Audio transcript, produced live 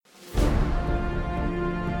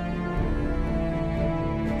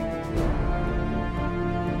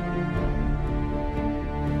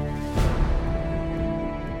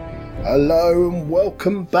Hello and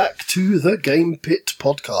welcome back to the Game Pit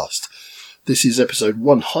podcast. This is episode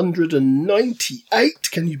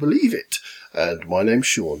 198, can you believe it? And my name's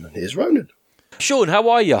Sean, and here's Ronan. Sean, how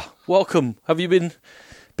are you? Welcome. Have you been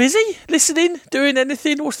busy, listening, doing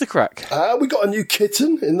anything? What's the crack? We got a new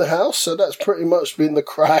kitten in the house, so that's pretty much been the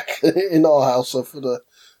crack in our house for the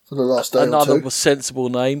last day Another or two. sensible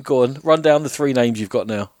name. Go on, run down the three names you've got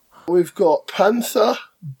now. We've got Panther,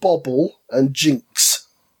 Bobble, and Jinx.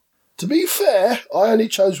 To be fair, I only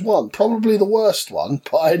chose one. Probably the worst one,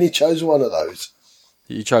 but I only chose one of those.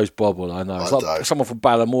 You chose Bobble, I know. It's like someone from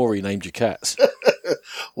Balamory named your cats.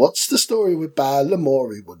 What's the story with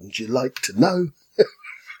Balamory? Wouldn't you like to know?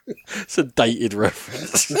 It's a dated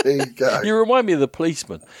reference. There you go. You remind me of the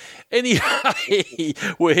policeman. Anyway,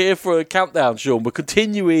 we're here for a countdown, Sean. We're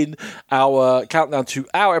continuing our countdown to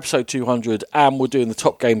our episode 200, and we're doing the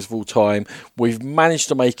top games of all time. We've managed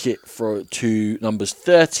to make it to numbers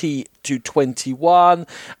 30 to 21.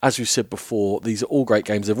 As we said before, these are all great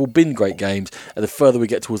games. They've all been great games, and the further we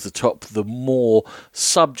get towards the top, the more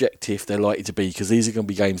subjective they're likely to be, because these are going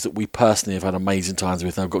to be games that we personally have had amazing times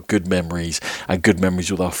with, and I've got good memories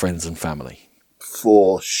with our friends and family.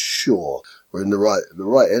 For sure. We're in the right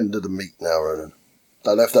end of the meat now, Ronan.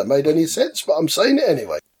 Don't know if that made any sense, but I'm saying it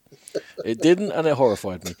anyway. It didn't, and it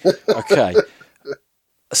horrified me. Okay.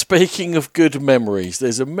 Speaking of good memories,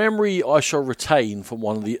 there's a memory I shall retain from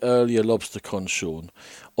one of the earlier LobsterCon, Sean,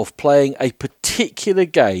 of playing a particular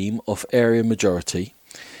game of Area Majority,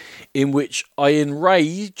 in which I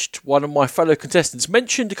enraged one of my fellow contestants,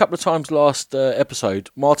 mentioned a couple of times last episode,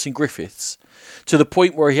 Martin Griffiths, to the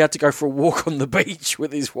point where he had to go for a walk on the beach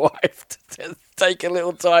with his wife to take a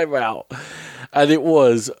little time out. And it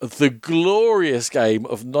was the glorious game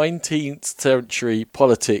of 19th century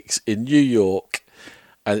politics in New York,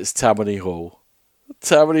 and it's Tammany Hall.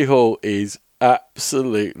 Tammany Hall is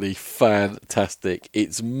absolutely fantastic.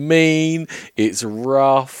 It's mean, it's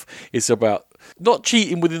rough, it's about not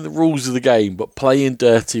cheating within the rules of the game, but playing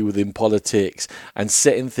dirty within politics and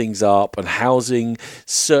setting things up and housing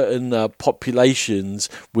certain populations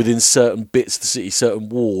within certain bits of the city, certain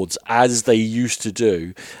wards, as they used to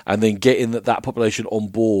do, and then getting that population on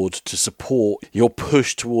board to support your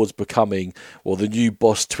push towards becoming, well, the new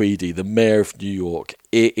boss Tweedy, the mayor of New York.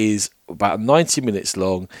 It is about 90 minutes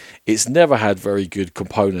long. It's never had very good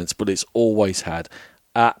components, but it's always had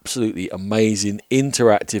absolutely amazing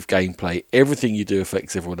interactive gameplay. Everything you do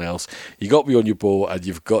affects everyone else. You got to be on your ball, and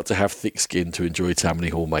you've got to have thick skin to enjoy Tammany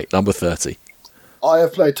Hall, mate. Number 30. I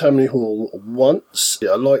have played Tammany Hall once.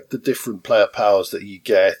 I like the different player powers that you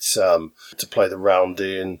get to play the round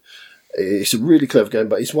in. It's a really clever game,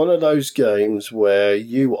 but it's one of those games where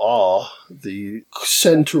you are the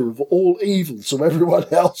centre of all evil, so everyone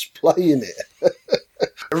else playing it.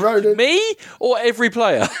 Ronan, me or every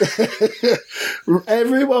player?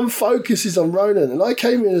 Everyone focuses on Ronan, and I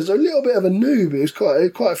came in as a little bit of a noob. It was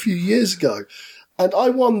quite a few years ago, and I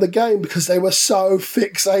won the game because they were so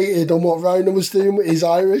fixated on what Ronan was doing with his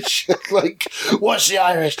Irish. Like, what's the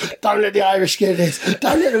Irish? Don't let the Irish get this.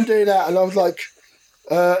 Don't let them do that. And I was like,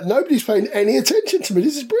 nobody's paying any attention to me.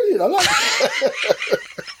 This is brilliant. I like it.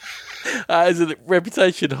 As a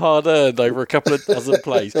reputation hard earned over a couple of dozen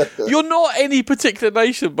plays. You're not any particular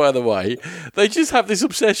nation, by the way. They just have this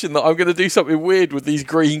obsession that I'm going to do something weird with these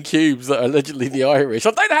green cubes that are allegedly the Irish.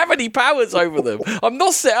 I don't have any powers over them. I'm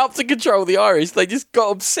not set up to control the Irish. They just got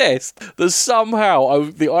obsessed that somehow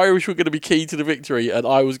the Irish were going to be key to the victory, and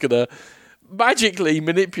I was going to magically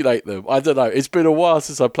manipulate them. I don't know. It's been a while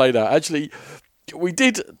since I played out. Actually, we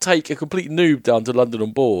did take a complete noob down to London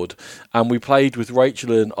on board, and we played with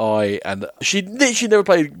Rachel and I, and she'd literally never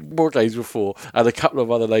played board games before, and a couple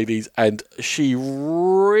of other ladies, and she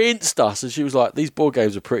rinsed us, and she was like, these board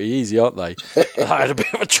games are pretty easy, aren't they? And I had a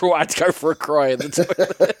bit of a try, I had to go for a cry in the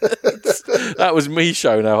toilet. That was me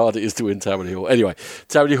showing how hard it is to win Tammany Hall. Anyway,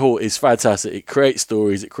 Tammany Hall is fantastic. It creates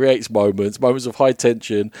stories, it creates moments of high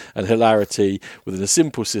tension and hilarity within a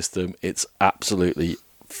simple system. It's absolutely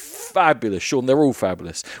fabulous. Sean, they're all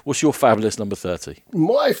fabulous. What's your fabulous number 30?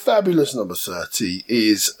 My fabulous number 30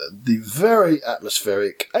 is the very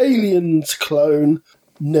atmospheric Aliens clone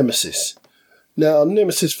Nemesis. Now,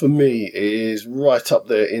 Nemesis for me is right up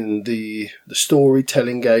there in the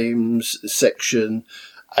storytelling games section.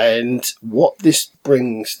 And what this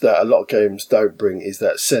brings that a lot of games don't bring is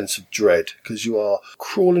that sense of dread, because you are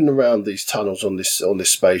crawling around these tunnels on this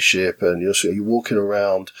spaceship, and you're walking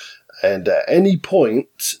around, and at any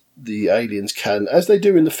point the aliens can, as they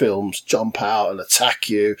do in the films, jump out and attack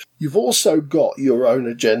you. You've also got your own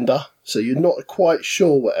agenda, so you're not quite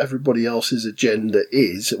sure what everybody else's agenda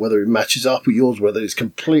is, whether it matches up with yours, whether it's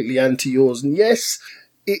completely anti yours. And yes,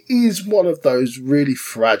 it is one of those really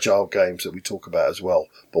fragile games that we talk about as well.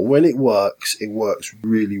 But when it works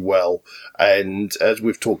really well. And as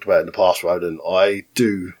we've talked about in the past, Roland, I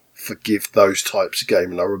do forgive those types of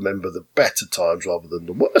games, and I remember the better times rather than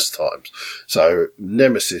the worst times. So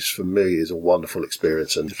Nemesis for me is a wonderful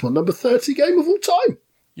experience, and it's my number 30 game of all time.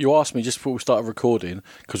 You asked me just before we started recording,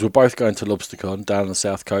 because we're both going to LobsterCon down on the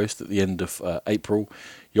south coast at the end of April.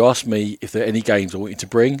 You asked me if there are any games I want you to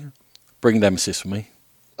bring. Bring Nemesis for me.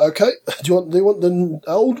 Okay. Do you want the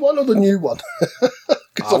old one or the new one?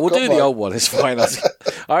 We'll do the old one. It's fine.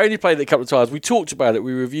 I only played it a couple of times. We talked about it.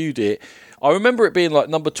 We reviewed it. I remember it being like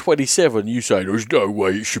number 27. You saying there's no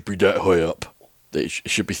way it should be that high up. It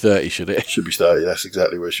should be 30, should it? It should be 30. That's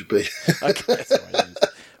exactly where it should be. Okay, that's fine.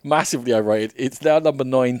 Massively overrated. It's now number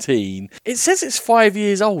 19. It says it's 5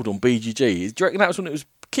 years old on BGG. Do you reckon that was when it was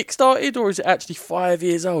kickstarted, or is it actually 5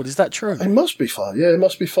 years old? Is that true? It must be 5. Yeah, it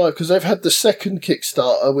must be 5, because they've had the second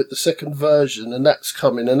Kickstarter with the second version, and that's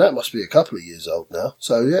coming, and that must be a couple of years old now.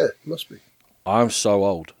 So yeah, it must be. I'm so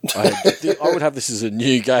old. I would have this as a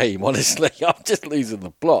new game, honestly. I'm just losing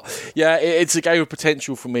the plot. Yeah, it's a game of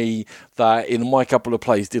potential for me that in my couple of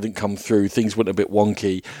plays didn't come through. Things went a bit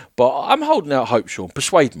wonky. But I'm holding out hope, Sean.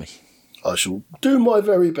 Persuade me. I shall do my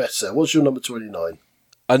very best, sir. What's your number 29?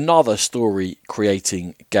 Another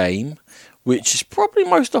story-creating game, which is probably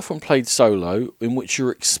most often played solo, in which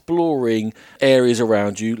you're exploring areas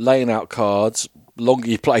around you, laying out cards. Longer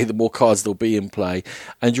you play, the more cards there'll be in play,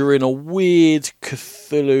 and you're in a weird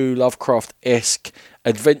Cthulhu Lovecraft-esque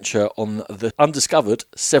adventure on the undiscovered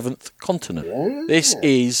seventh continent. Yeah. This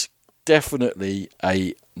is definitely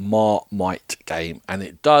a Marmite game, and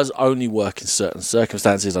it does only work in certain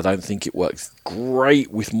circumstances. I don't think it works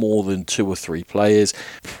great with more than 2 or 3 players.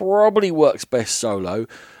 Probably works best solo.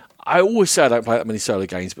 I always say I don't play that many solo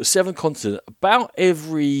games, but Seventh Continent, about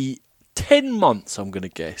every 10 months, I'm going to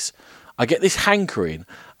guess, I get this hankering,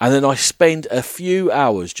 and then I spend a few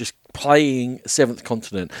hours just playing Seventh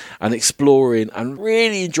Continent and exploring and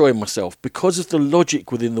really enjoying myself because of the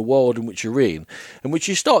logic within the world in which you're in which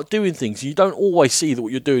you start doing things. You don't always see that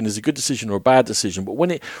what you're doing is a good decision or a bad decision, but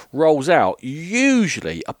when it rolls out,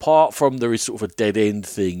 usually, apart from there is sort of a dead end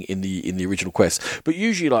thing in the original quest, but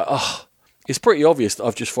usually it's pretty obvious that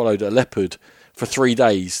I've just followed a leopard for 3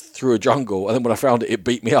 days through a jungle, and then when I found it, it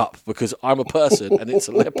beat me up because I'm a person and it's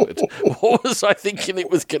a leopard. What was I thinking it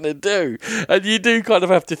was going to do? And you do kind of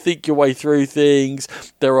have to think your way through things.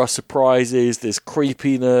 There are surprises, there's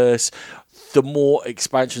creepiness. The more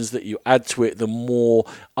expansions that you add to it, the more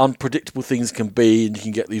unpredictable things can be, and you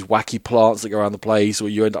can get these wacky plants that go around the place, or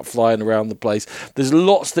you end up flying around the place. There's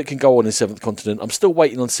lots that can go on in Seventh Continent. I'm still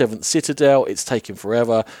waiting on Seventh Citadel. It's taking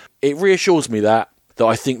forever. It reassures me that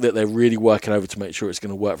I think that they're really working over to make sure it's going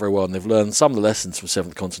to work very well, and they've learned some of the lessons from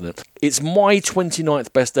Seventh Continent. It's my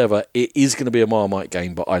 29th best ever. It is going to be a Marmite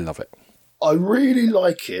game, but I love it. I really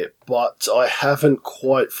like it, but I haven't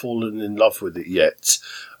quite fallen in love with it yet.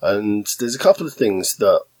 And there's a couple of things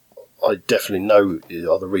that I definitely know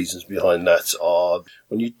are the reasons behind that are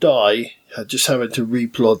when you die, just having to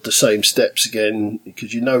replod the same steps again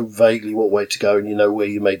because you know vaguely what way to go and you know where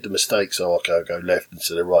you made the mistake. So okay, I'll go left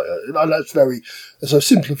instead of right. And that's a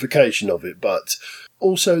simplification of it, but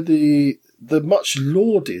also the much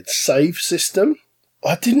lauded save system.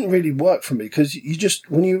 I didn't really work for me because you just,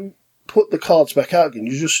 when you put the cards back out again,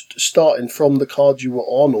 you're just starting from the card you were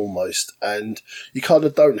on almost, and you kind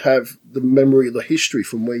of don't have the memory of the history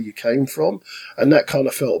from where you came from, and that kind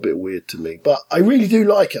of felt a bit weird to me. But I really do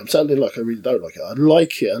like it. I'm sounding like I really don't like it. I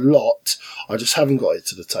like it a lot. I just haven't got it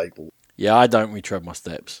to the table. Yeah, I don't retread my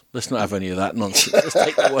steps. Let's not have any of that nonsense. Let's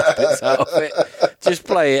take the worst bits out of it. Just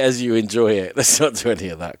play it as you enjoy it. Let's not do any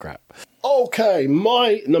of that crap. Okay,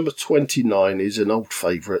 my number 29 is an old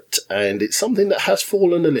favourite, and it's something that has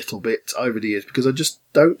fallen a little bit over the years because I just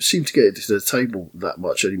don't seem to get it to the table that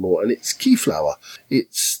much anymore, and it's Keyflower.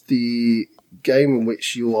 It's the game in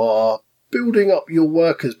which you are building up your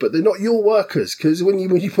workers, but they're not your workers, because when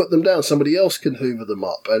you put them down, somebody else can hoover them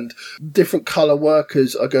up, and different colour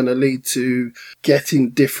workers are going to lead to getting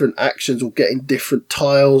different actions or getting different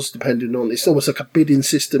tiles, depending on, it's almost like a bidding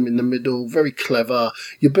system in the middle, very clever.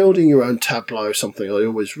 You're building your own tableau, something I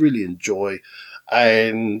always really enjoy,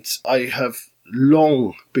 and I have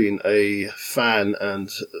long been a fan and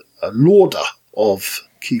a lauder of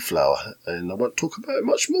Keyflower, and I won't talk about it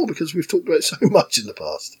much more because we've talked about it so much in the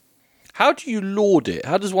past. How do you laud it?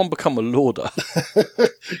 How does one become a lauder?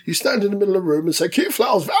 You stand in the middle of the room and say,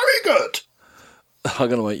 Keyflower's very good. I'm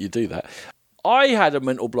going to make you do that. I had a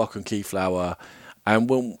mental block on Keyflower, and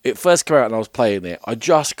when it first came out and I was playing it, I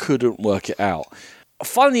just couldn't work it out.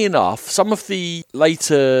 Funnily enough, some of the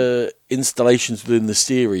later installations within the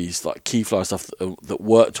series, like Keyflower stuff that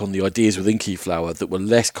worked on the ideas within Keyflower that were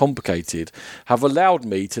less complicated, have allowed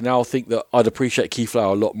me to now think that I'd appreciate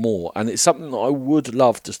Keyflower a lot more. And it's something that I would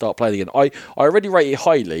love to start playing again. I already rate it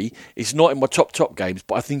highly. It's not in my top games,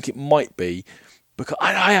 but I think it might be because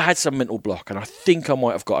I had some mental block and I think I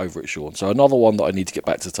might have got over it, Sean. So another one that I need to get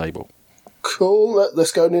back to the table. Cool.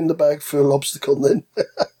 Let's go in the bag for Lobstercon then.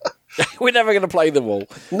 We're never going to play them all.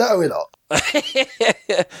 No, we're not.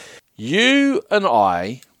 You and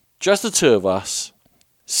I, just the two of us,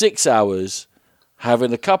 6 hours,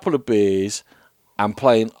 having a couple of beers and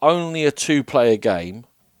playing only a 2-player game.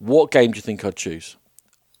 What game do you think I'd choose?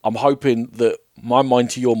 I'm hoping that my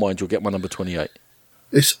mind to your mind, you'll get my number 28.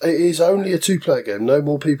 It is only a 2-player game. No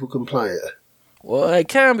more people can play it. Well, it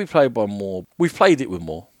can be played by more. We've played it with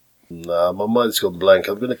more. Nah, my mind's gone blank.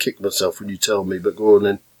 I'm going to kick myself when you tell me, but go on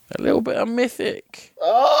then. A little bit of Mythic.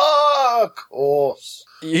 Ah, of course.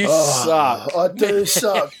 You suck. I do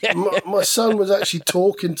suck. My son was actually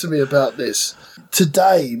talking to me about this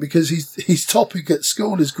today because his topic at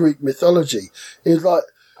school is Greek mythology. He was like,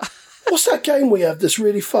 what's that game we have that's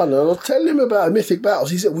really fun? And I'll tell him about Mythic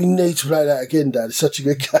Battles. He said, we need to play that again, Dad. It's such a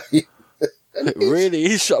good game. It really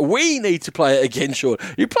is. We need to play it again, Sean.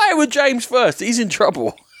 You play it with James first. He's in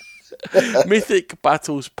trouble. Mythic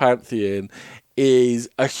Battles Pantheon is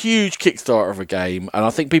a huge Kickstarter of a game, and I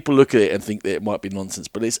think people look at it and think that it might be nonsense,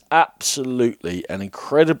 but it's absolutely an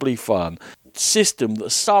incredibly fun system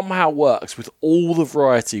that somehow works with all the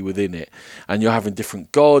variety within it. And you're having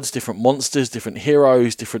different gods, different monsters, different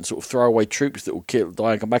heroes, different sort of throwaway troops that will kill,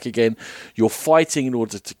 die, and come back again. You're fighting in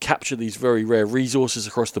order to capture these very rare resources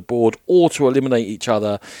across the board or to eliminate each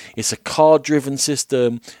other. It's a card-driven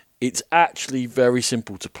system. It's actually very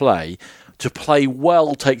simple to play. To play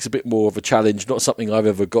well takes a bit more of a challenge, not something I've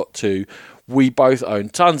ever got to. We both own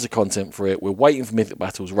tons of content for it. We're waiting for Mythic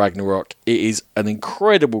Battles Ragnarok. It is an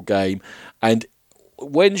incredible game. And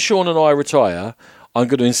when Sean and I retire, I'm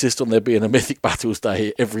going to insist on there being a Mythic Battles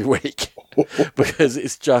Day every week because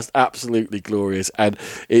it's just absolutely glorious. And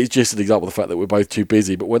it's just an example of the fact that we're both too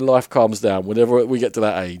busy. But when life calms down, whenever we get to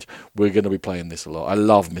that age, we're going to be playing this a lot. I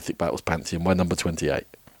love Mythic Battles Pantheon, my number 28.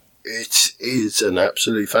 It is an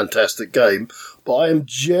absolutely fantastic game, but I am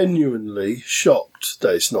genuinely shocked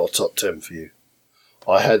that it's not a top 10 for you.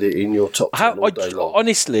 I had it in your top 10 all day long.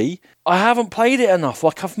 Honestly, I haven't played it enough.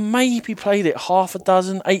 Like, I've maybe played it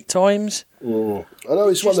 8 times. I know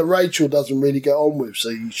it's one that Rachel doesn't really get on with, so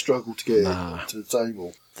you struggle to get it to the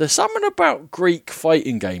table. There's something about Greek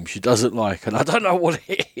fighting games she doesn't like, and I don't know what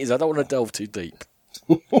it is. I don't want to delve too deep.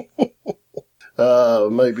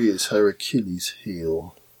 Maybe it's her Achilles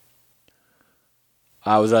heel.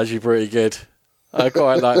 That was actually pretty good. I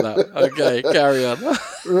quite like that. Okay, carry on.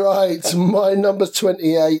 Right, my number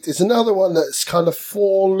 28 is another one that's kind of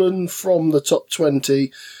fallen from the top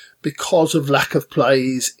 20 because of lack of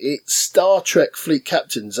plays. It's Star Trek Fleet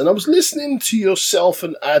Captains. And I was listening to yourself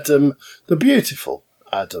and Adam, the beautiful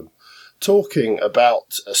Adam, talking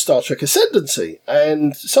about Star Trek Ascendancy,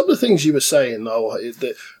 and some of the things you were saying,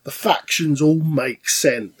 the factions all make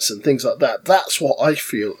sense and things like that. That's what I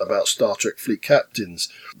feel about Star Trek Fleet Captains.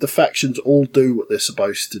 The factions all do what they're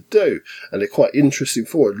supposed to do, and they're quite interesting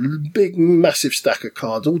for it. Big, massive stack of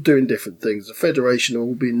cards, all doing different things. The Federation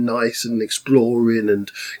all being nice and exploring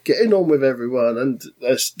and getting on with everyone, and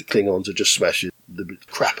the Klingons are just smashing the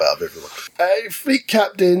crap out of everyone. Fleet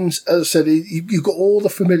Captains, as I said, you've got all the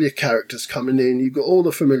familiar characters coming in, you've got all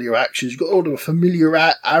the familiar actions, you've got all the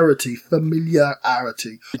familiarity.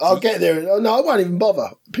 I'll get there. No, I won't even bother.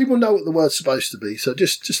 People know what the word's supposed to be, so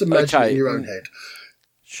just imagine it in your own head.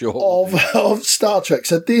 Sure. Of Star Trek.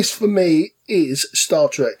 So this, for me, is Star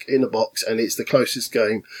Trek in a box, and it's the closest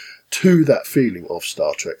game to that feeling of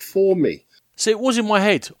Star Trek for me. So it was in my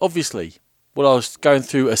head, obviously, when I was going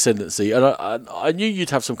through Ascendancy, and I knew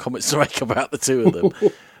you'd have some comments to make about the two of them.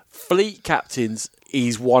 Fleet Captains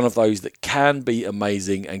is one of those that can be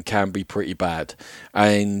amazing and can be pretty bad,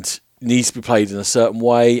 and needs to be played in a certain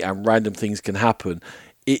way, and random things can happen.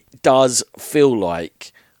 It does feel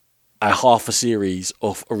like a half a series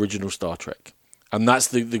of original Star Trek. And that's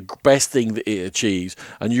the best thing that it achieves.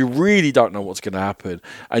 And you really don't know what's going to happen.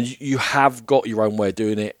 And you have got your own way of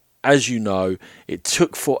doing it. As you know, it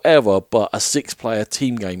took forever, but a 6-player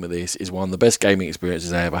team game of this is one of the best gaming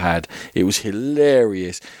experiences I ever had. It was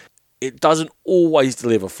hilarious. It doesn't always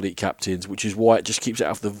deliver Fleet Captains, which is why it just keeps it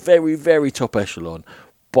off the very, very top echelon.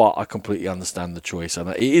 But I completely understand the choice. And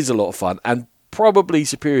it is a lot of fun. And probably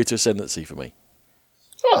superior to Ascendancy for me.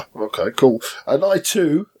 Ah, okay, cool. And I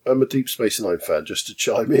too am a Deep Space Nine fan, just to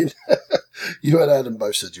chime in. You and Adam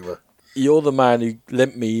both said you were. you're the man who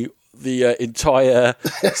lent me the entire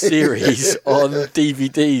series on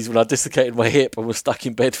DVDs when I dislocated my hip and was stuck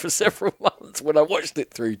in bed for several months when I watched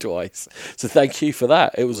it through twice. So thank you for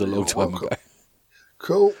that. It was a long time ago.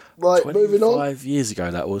 Cool. Right, moving on. 25 years ago,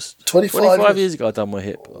 that was. 25 years ago I done my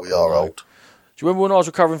hip. We are old. Do you remember when I was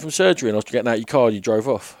recovering from surgery and I was getting out of your car and you drove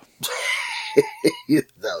off? That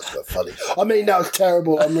was quite funny. I mean, that was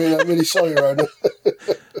terrible. I'm really sorry, Ronan.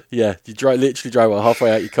 Yeah, you literally drove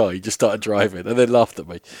halfway out your car. You just started driving and then laughed at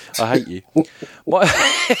me. I hate you.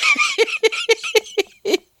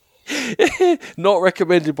 Not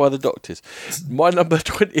recommended by the doctors. My number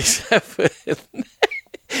 27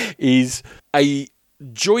 is a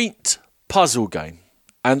joint puzzle game.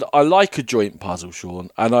 And I like a joint puzzle,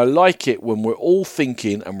 Sean, and I like it when we're all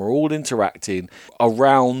thinking and we're all interacting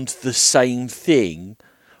around the same thing.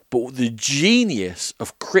 But the genius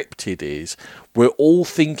of Cryptid is we're all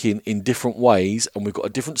thinking in different ways and we've got a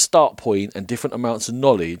different start point and different amounts of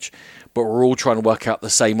knowledge, but we're all trying to work out the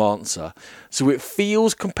same answer. So it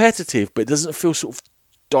feels competitive, but it doesn't feel sort of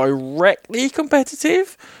directly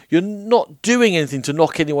competitive. You're not doing anything to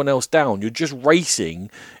knock anyone else down. You're just racing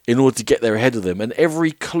in order to get there ahead of them. And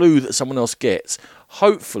every clue that someone else gets,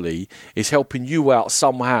 hopefully, is helping you out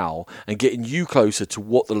somehow and getting you closer to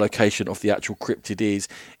what the location of the actual cryptid is.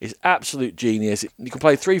 It's absolute genius. You can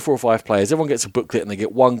play 3, 4, or 5 players. Everyone gets a booklet and they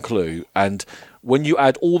get one clue. And when you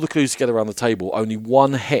add all the clues together around the table, only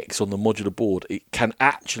one hex on the modular board, it can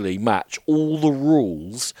actually match all the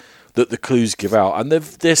rules that the clues give out. And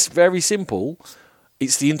they're very simple.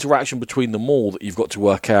 It's the interaction between them all that you've got to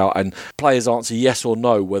work out, and players answer yes or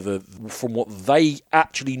no, whether from what they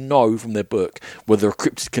actually know from their book, whether a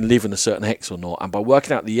cryptid can live in a certain hex or not. And by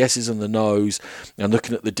working out the yeses and the nos and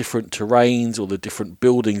looking at the different terrains or the different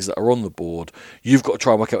buildings that are on the board, you've got to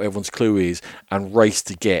try and work out what everyone's clue is and race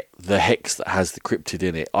to get the hex that has the cryptid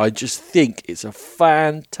in it. I just think it's a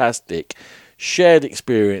fantastic shared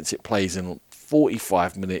experience. It plays in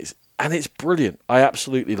 45 minutes. And it's brilliant. I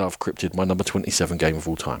absolutely love Cryptid, my number 27 game of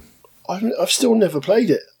all time. I've still never played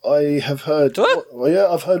it. I have heard,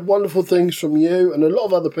 I've heard wonderful things from you and a lot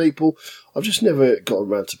of other people. I've just never got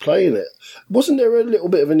around to playing it. Wasn't there a little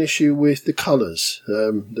bit of an issue with the colours?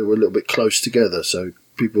 They were a little bit close together, so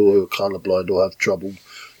people who are colourblind will have trouble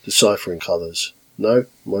deciphering colours. No?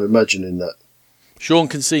 Am I imagining that? Sean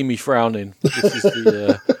can see me frowning. This is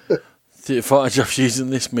the advantage of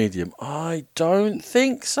using this medium. I don't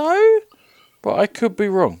think so, but I could be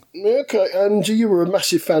wrong. Okay, and you were a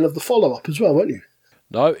massive fan of the follow-up as well, weren't you?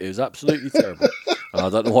 No, it was absolutely terrible. I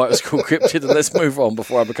don't know why it was called Cryptid, and let's move on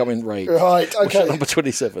before I become enraged. Right, okay. What's number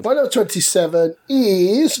 27? My number 27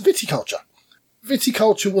 is Viticulture.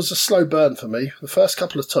 Viticulture was a slow burn for me. The first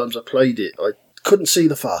couple of times I played it, I couldn't see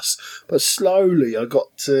the fuss, but slowly I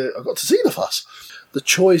got to see the fuss. The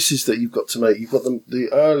choices that you've got to make, you've got the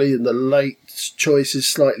early and the late choices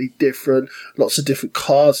slightly different, lots of different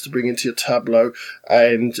cards to bring into your tableau,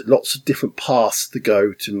 and lots of different paths to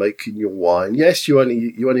go to making your wine. Yes, you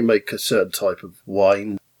only make a certain type of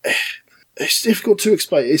wine. It's difficult to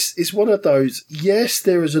explain. It's one of those, yes,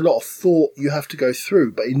 there is a lot of thought you have to go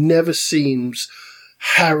through, but it never seems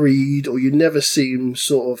harried, or you never seem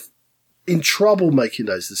sort of in trouble making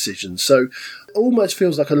those decisions. So it almost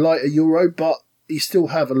feels like a lighter Euro, but you still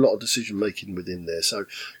have a lot of decision making within there. So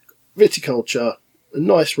Viticulture, a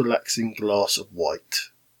nice relaxing glass of white.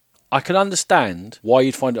 I can understand why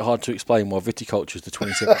you'd find it hard to explain why Viticulture is the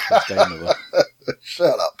 27th best game ever.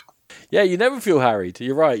 Shut up. Yeah, you never feel harried.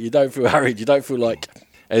 You're right. You don't feel harried. You don't feel like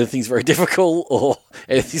anything's very difficult or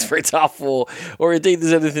anything's very tough or indeed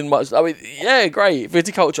there's anything much. I mean, yeah, great.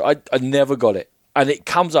 Viticulture, I never got it. And it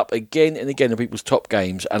comes up again and again in people's top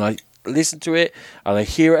games, and I listen to it and I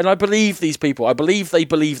hear it and I believe these people. I believe they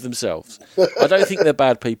believe themselves. I don't think they're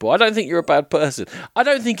bad people. I don't think you're a bad person. I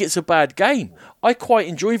don't think it's a bad game. I quite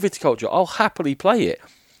enjoy Viticulture. I'll happily play it.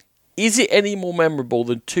 Is it any more memorable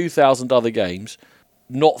than 2,000 other games?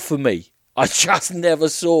 Not for me. I just never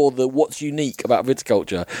saw what's unique about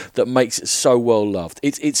Viticulture that makes it so well loved.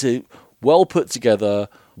 It's a well put together,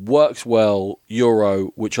 works well Euro,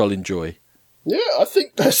 which I'll enjoy. Yeah, I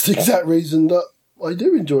think that's the exact reason that I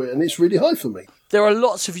do enjoy it, and it's really high for me. There are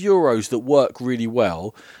lots of Euros that work really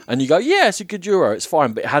well, and you go, yeah, it's a good Euro, it's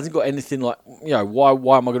fine, but it hasn't got anything like, why am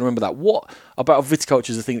I going to remember that? What about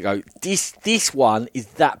Viticulture is the thing that go, this one is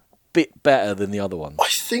that bit better than the other one? I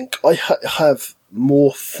think I have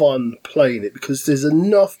more fun playing it because there's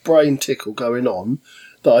enough brain tickle going on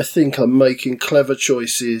that I think I'm making clever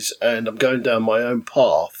choices and I'm going down my own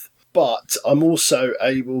path but I'm also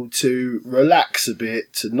able to relax a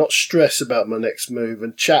bit, to not stress about my next move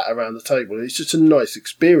and chat around the table. It's just a nice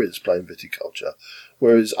experience playing Viticulture.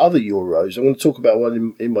 Whereas other Euros, I'm going to talk about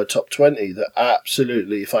one in my top 20 that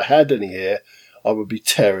absolutely, if I had any here, I would be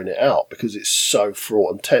tearing it out because it's so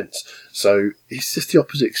fraught and tense. So it's just the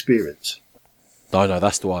opposite experience. No,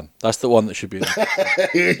 that's the one. That's the one that should be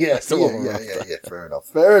there. Yeah, fair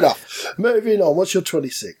enough. Moving on, what's your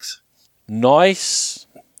 26? Nice,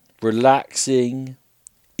 relaxing,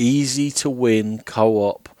 easy to win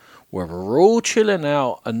co-op where we're all chilling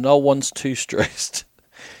out and no one's too stressed.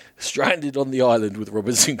 Stranded on the island with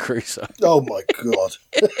Robinson Crusoe. Oh my God.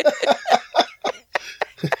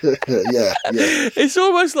 yeah. It's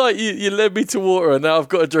almost like you led me to water and now I've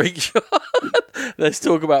got a drink shot. Let's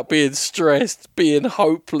talk about being stressed, being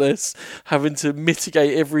hopeless, having to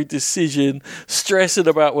mitigate every decision, stressing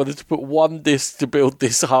about whether to put one disc to build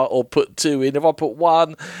this hut or put two in. If I put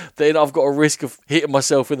one, then I've got a risk of hitting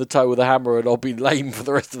myself in the toe with a hammer and I'll be lame for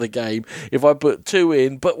the rest of the game. If I put two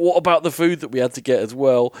in, but what about the food that we had to get as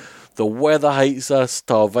well? The weather hates us,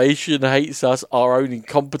 starvation hates us, our own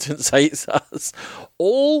incompetence hates us.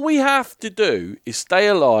 All we have to do is stay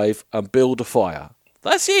alive and build a fire.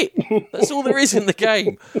 That's it. That's all there is in the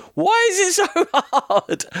game. Why is it so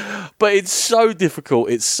hard? But it's so difficult.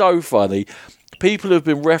 It's so funny. People have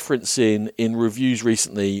been referencing in reviews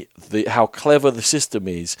recently how clever the system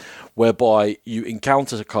is, whereby you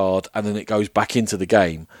encounter a card and then it goes back into the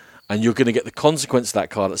game. And you're going to get the consequence of that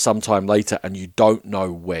card at some time later, and you don't know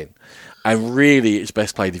when. And really, it's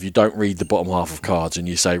best played if you don't read the bottom half of cards and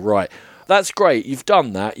you say, right, that's great, you've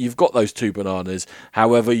done that, you've got those 2 bananas,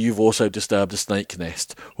 however, you've also disturbed a snake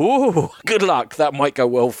nest. Ooh, good luck, that might go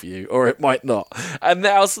well for you, or it might not. And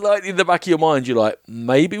now, slightly in the back of your mind, you're like,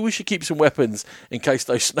 maybe we should keep some weapons in case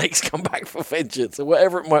those snakes come back for vengeance, or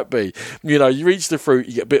whatever it might be. You know, you reach the fruit,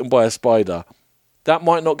 you get bitten by a spider. That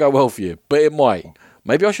might not go well for you, but it might.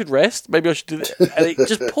 Maybe I should rest. Maybe I should do this. And it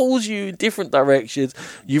just pulls you in different directions.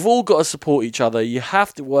 You've all got to support each other. You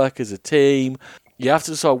have to work as a team. You have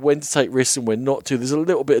to decide when to take risks and when not to. There's a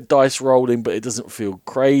little bit of dice rolling, but it doesn't feel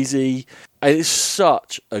crazy. And it's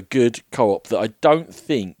such a good co-op that I don't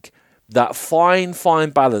think that fine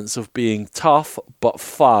balance of being tough but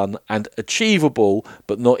fun and achievable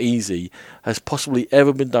but not easy has possibly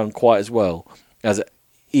ever been done quite as well as it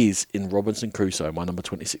is in Robinson Crusoe, my number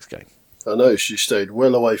 26 game. I noticed you stayed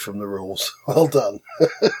well away from the rules. Well done.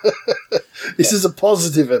 This is a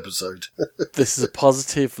positive episode. This is a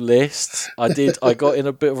positive list. I got in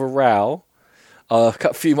a bit of a row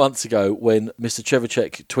a few months ago when Mr.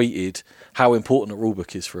 Trevicek tweeted how important a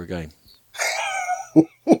rulebook is for a game.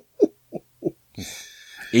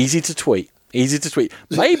 Easy to tweet.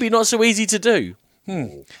 Maybe not so easy to do.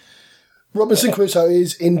 Robinson Crusoe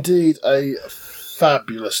is indeed a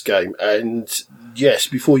fabulous game, and yes,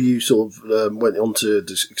 before you sort of went on to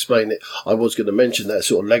explain it, I was going to mention that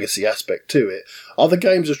sort of legacy aspect to it. Other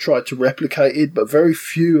games have tried to replicate it, but very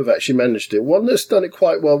few have actually managed it. One that's done it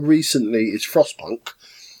quite well recently is Frostpunk.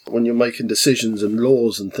 When you're making decisions and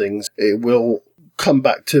laws and things, it will come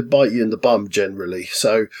back to bite you in the bum generally.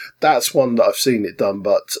 So that's one that I've seen it done,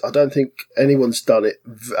 but I don't think anyone's done it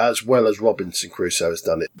as well as Robinson Crusoe has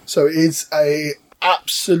done it. So it's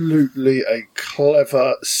absolutely a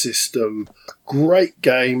clever system, great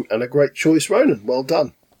game, and a great choice, Ronan. Well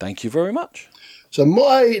done. Thank you very much. So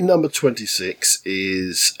my number 26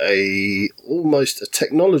 is almost a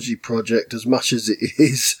technology project as much as it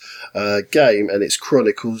is a game, and it's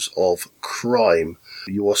Chronicles of Crime.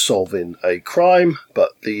 You are solving a crime,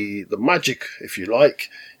 but the magic, if you like,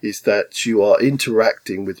 is that you are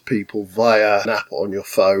interacting with people via an app on your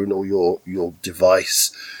phone or your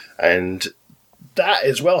device, and that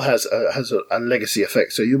as well has a legacy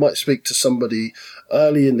effect. So you might speak to somebody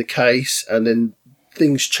early in the case and then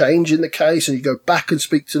things change in the case and you go back and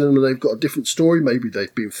speak to them and they've got a different story. Maybe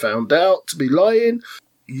they've been found out to be lying.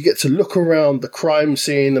 You get to look around the crime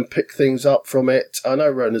scene and pick things up from it. I know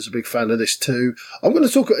Ronan's a big fan of this too.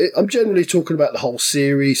 I'm generally talking about the whole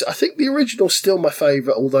series. I think the original's still my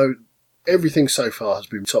favourite, although everything so far has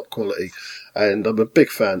been top quality. And I'm a big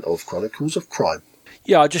fan of Chronicles of Crime.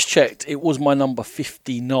 Yeah, I just checked. It was my number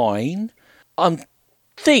 59. I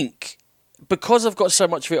think, because I've got so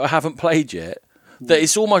much of it I haven't played yet, that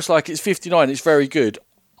it's almost like it's 59. It's very good.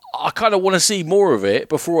 I kind of want to see more of it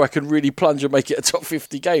before I can really plunge and make it a top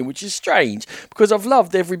 50 game, which is strange because I've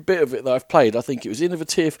loved every bit of it that I've played. I think it was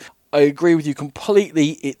innovative. I agree with you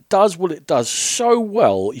completely. It does what it does so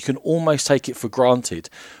well, you can almost take it for granted,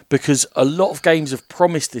 because a lot of games have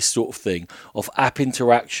promised this sort of thing of app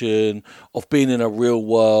interaction, of being in a real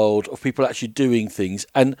world, of people actually doing things.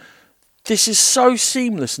 And this is so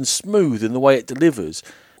seamless and smooth in the way it delivers.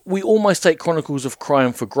 We almost take Chronicles of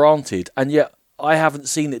Crime for granted, and yet I haven't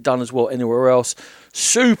seen it done as well anywhere else.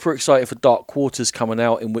 Super excited for Dark Quarters coming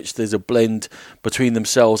out, in which there's a blend between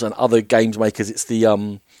themselves and other games makers. It's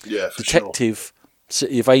the Detective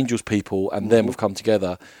City of Angels people and them have come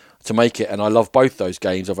together to make it, and I love both those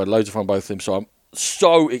games. I've had loads of fun with both of them, so I'm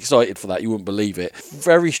so excited for that. You wouldn't believe it.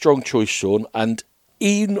 Very strong choice, Sean, and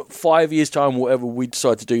in 5 years' time, whatever we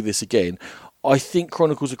decide to do this again, I think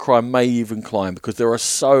Chronicles of Crime may even climb, because there are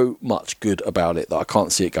so much good about it that I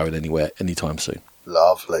can't see it going anywhere anytime soon.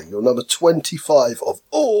 Lovely. You're number 25 of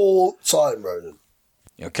all time, Ronan.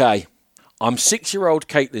 Okay. I'm 6-year-old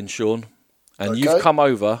Caitlin, Sean, and you've come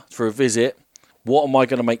over for a visit. What am I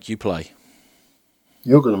going to make you play?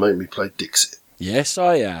 You're going to make me play Dixit. Yes,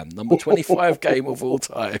 I am. Number 25 game of all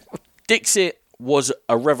time. Dixit was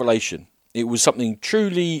a revelation. It was something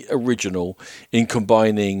truly original in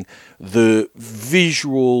combining the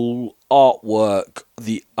visual artwork,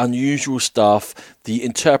 the unusual stuff, the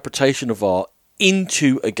interpretation of art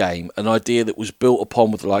into a game, an idea that was built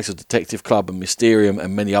upon with the likes of Detective Club and Mysterium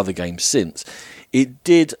and many other games since. It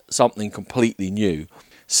did something completely new.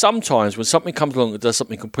 Sometimes when something comes along that does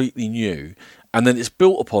something completely new and then it's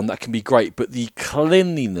built upon, that can be great, but the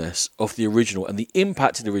cleanliness of the original and the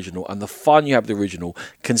impact of the original and the fun you have with the original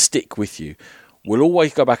can stick with you. We'll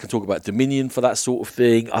always go back and talk about Dominion for that sort of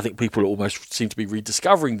thing. I think people almost seem to be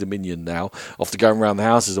rediscovering Dominion now after going around the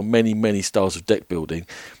houses on many, many styles of deck building.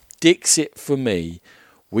 Dixit, for me,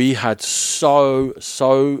 we had so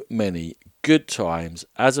many good times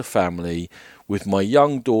as a family with my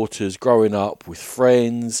young daughters growing up, with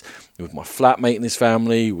friends, with my flatmate and his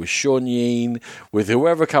family, with Sean Yeen, with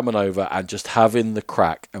whoever coming over, and just having the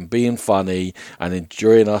crack and being funny and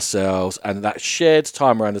enjoying ourselves. And that shared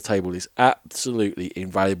time around the table is absolutely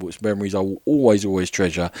invaluable. It's memories I will always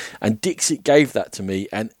treasure. And Dixit gave that to me,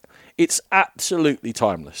 and it's absolutely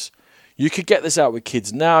timeless. You could get this out with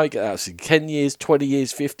kids now. You get out in 10 years, 20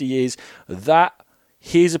 years, 50 years.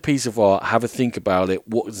 Here's a piece of art, have a think about it,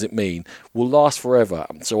 what does it mean, will last forever.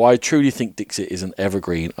 So I truly think Dixit is an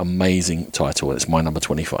evergreen, amazing title, and it's my number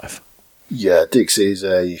 25. Yeah, Dixit is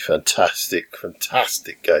a fantastic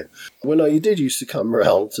game. When I did used to come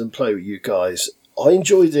around and play with you guys, I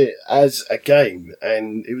enjoyed it as a game,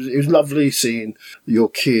 and it was lovely seeing your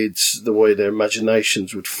kids, the way their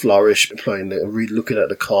imaginations would flourish, playing it and looking at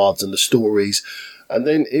the cards and the stories. And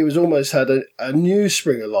then it was almost had a new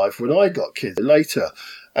spring of life when I got kids later.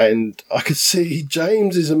 And I could see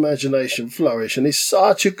James's imagination flourish. And it's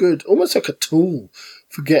such a good, almost like a tool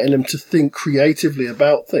for getting them to think creatively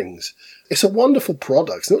about things. It's a wonderful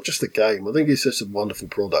product. It's not just a game. I think it's just a wonderful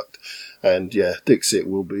product. And yeah, Dixit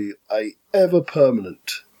will be ever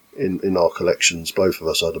permanent in our collections, both of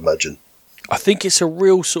us, I'd imagine. I think it's a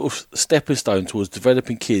real sort of stepping stone towards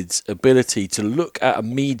developing kids' ability to look at a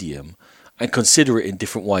medium and consider it in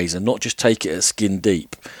different ways and not just take it as skin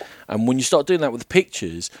deep. And when you start doing that with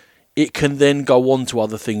pictures, it can then go on to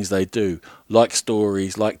other things they do, like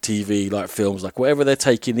stories, like TV, like films, like whatever they're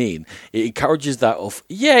taking in. It encourages that of,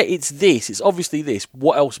 yeah, it's obviously this.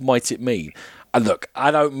 What else might it mean? And look, I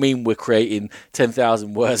don't mean we're creating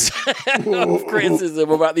 10,000 words of criticism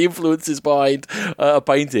about the influences behind a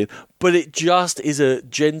painting, but it just is a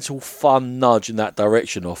gentle, fun nudge in that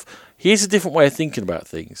direction of, here's a different way of thinking about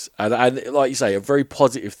things. And like you say, a very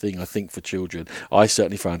positive thing, I think, for children. I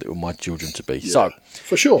certainly found it with my children to be. Yeah, so,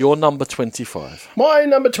 for sure. Your number 25. My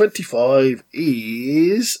number 25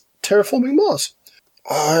 is Terraforming Mars.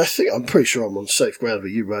 I'm pretty sure I'm on safe ground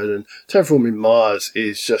with you, Ronan. Terraforming Mars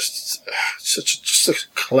is just a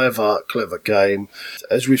clever game.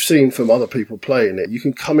 As we've seen from other people playing it, you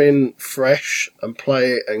can come in fresh and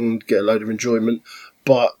play it and get a load of enjoyment,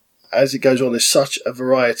 but as it goes on, there's such a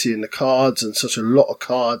variety in the cards and such a lot of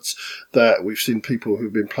cards that we've seen people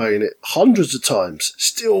who've been playing it hundreds of times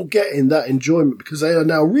still getting that enjoyment because they are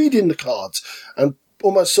now reading the cards and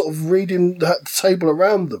almost sort of reading the table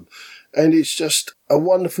around them. And it's just a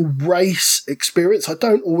wonderful race experience. I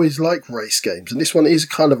don't always like race games, and this one is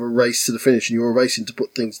kind of a race to the finish, and you're racing to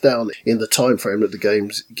put things down in the time frame that the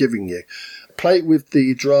game's giving you. Play it with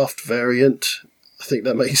the draft variant. I think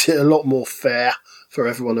that makes it a lot more fair for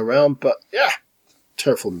everyone around. But yeah,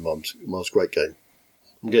 Terraforming Mars, great game.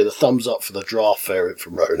 I'm getting a thumbs up for the draft variant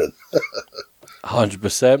from Ronan.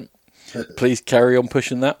 100%. Please carry on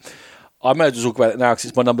pushing that. I may as well talk about it now because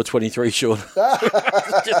it's my number 23, Sean.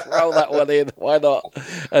 Just roll that one in. Why not?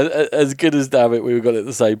 As good as damn it, we got it at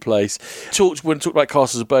the same place. When talked about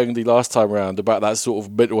Castles of Burgundy last time around, about that sort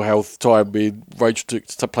of mental health time being Rachel took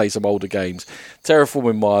to play some older games.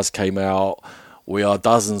 Terraforming Mars came out. We are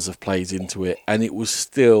dozens of plays into it, and it was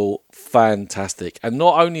still fantastic. And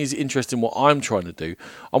not only is it interesting what I'm trying to do,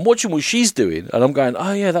 I'm watching what she's doing, and I'm going,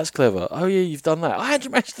 oh yeah, that's clever. Oh yeah, you've done that. How did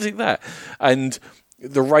you manage to do that? And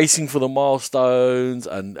the racing for the milestones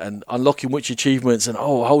and unlocking which achievements, and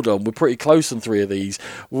oh, hold on, we're pretty close on 3 of these.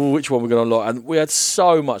 Which one we're going to unlock? And we had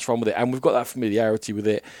so much fun with it, and we've got that familiarity with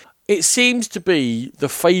it. It seems to be the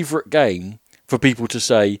favourite game for people to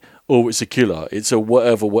say, oh, it's a killer. It's a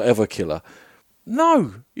whatever killer.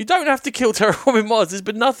 No, you don't have to kill Terraforming Mars. There's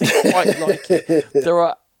been nothing quite like it. There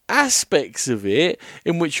are aspects of it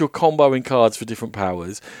in which you're comboing cards for different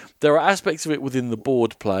powers. There are aspects of it within the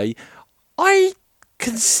board play. I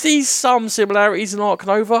can see some similarities in Ark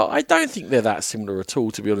Nova. I don't think they're that similar at all,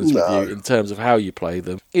 to be honest with you, in terms of how you play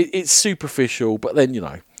them. It's superficial, but then, you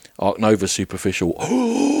know, Ark Nova's superficial.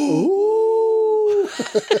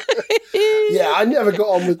 Yeah, I never got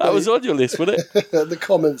on with that. Was on your list, wasn't it? The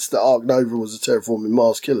comments that Ark Nova was a Terraforming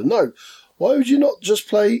Mars killer. No. Why would you not just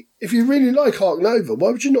play, if you really like Ark Nova, why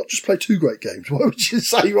would you not just play 2 great games? Why would you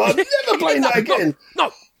say, right, I'm never playing that again?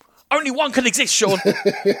 No. Only one can exist, Sean.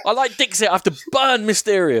 I like Dixit. I have to burn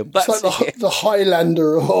Mysterium. That's it's like the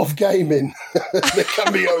Highlander of gaming. There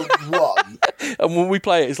can be only one. And when we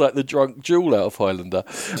play it, it's like the drunk Jewel out of Highlander.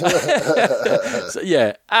 So,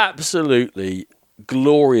 yeah, absolutely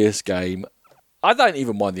glorious game. I don't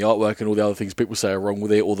even mind the artwork and all the other things people say are wrong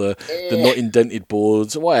with it, or the not indented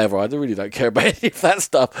boards, whatever. I really don't care about any of that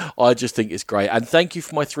stuff. I just think it's great. And thank you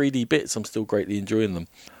for my 3D bits. I'm still greatly enjoying them.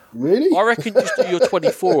 Really? I reckon just do your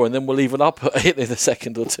 24 and then we'll leave it up in a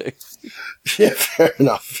second or 2. Yeah, fair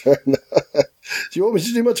enough. Do you want me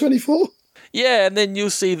to do my 24? Yeah, and then you'll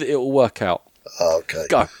see that it will work out. Okay.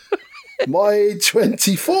 Go. My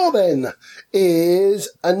 24 then is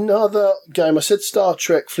another game. I said Star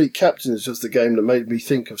Trek Fleet Captains was the game that made me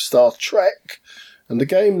think of Star Trek. And the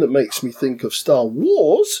game that makes me think of Star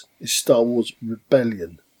Wars is Star Wars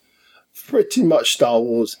Rebellion. Pretty much Star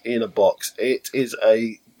Wars in a box. It is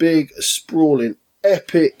a big, sprawling,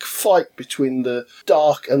 epic fight between the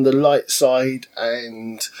dark and the light side,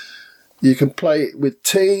 and you can play it with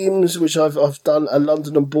teams, which I've done a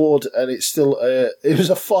London and board, and it's still it was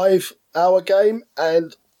a 5-hour game,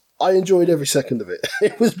 and I enjoyed every second of it.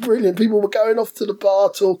 It was brilliant. People were going off to the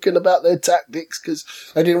bar talking about their tactics because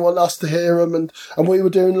they didn't want us to hear them, and we were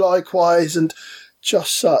doing likewise, and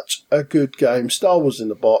just such a good game. Star Wars in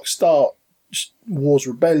the box. Star Wars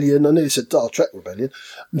Rebellion. I nearly said Star Trek Rebellion.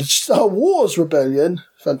 Star Wars Rebellion.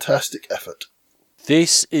 Fantastic effort.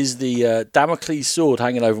 This is the Damocles sword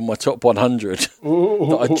hanging over my top 100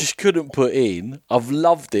 that I just couldn't put in. I've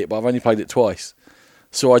loved it, but I've only played it twice.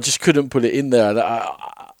 So I just couldn't put it in there.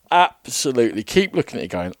 I absolutely keep looking at it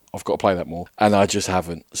going, I've got to play that more. And I just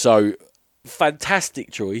haven't. So,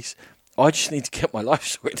 fantastic choice. I just need to get my life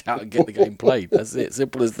sorted out and get the game played. That's it.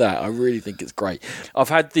 Simple as that. I really think it's great. I've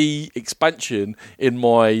had the expansion in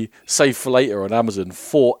my Save for Later on Amazon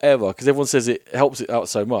forever because everyone says it helps it out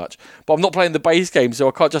so much. But I'm not playing the base game, so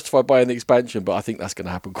I can't justify buying the expansion. But I think that's going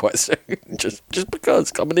to happen quite soon, just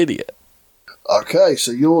because I'm an idiot. Okay,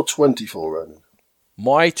 so you're 24, Ronan.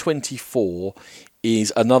 My 24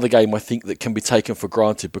 is another game I think that can be taken for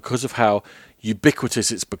granted because of how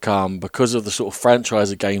ubiquitous it's become, because of the sort of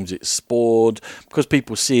franchise of games it's spawned, because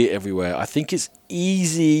people see it everywhere. I think it's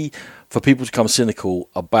easy for people to become cynical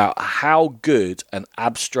about how good an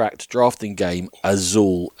abstract drafting game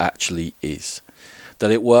Azul actually is.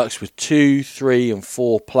 That it works with 2, 3 and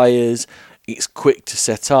 4 players. It's quick to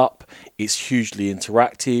set up. It's hugely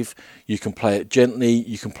interactive. You can play it gently.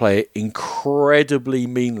 You can play it incredibly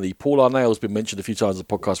meanly. Paul Arnail's been mentioned a few times on the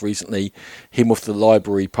podcast recently. Him off the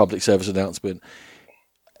library public service announcement.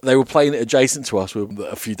 They were playing it adjacent to us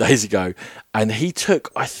a few days ago, and he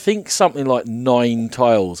took, I think, something like 9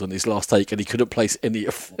 tiles on his last take, and he couldn't place any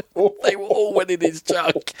of them. They were all went in his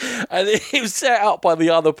junk. And it was set up by the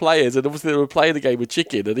other players, and obviously they were playing the game of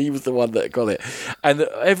chicken, and he was the one that got it. And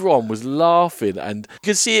everyone was laughing, and you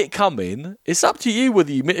could see it coming. It's up to you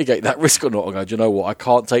whether you mitigate that risk or not. I go, do you know what? I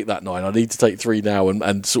can't take that 9. I need to take 3 now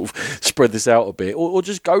and sort of spread this out a bit, or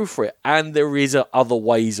just go for it. And there is other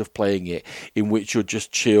ways of playing it in which you're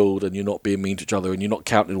just chilled and you're not being mean to each other and you're not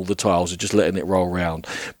counting all the tiles, you're just letting it roll around.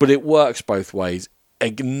 But it works both ways.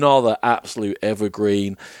 Another absolute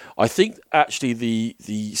evergreen. I think actually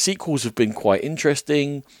the sequels have been quite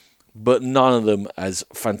interesting, but none of them as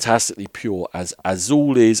fantastically pure as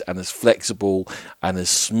Azul is, and as flexible and as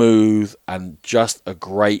smooth, and just a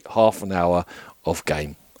great half an hour of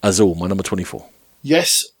game. Azul, my number 24.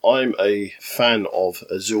 Yes, I'm a fan of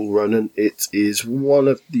Azul, Ronan. It is one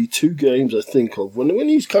of the two games I think of. When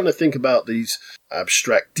you kind of think about these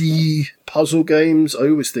abstract puzzle games, I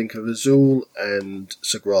always think of Azul and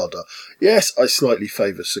Sagrada. Yes, I slightly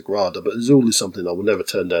favour Sagrada, but Azul is something I will never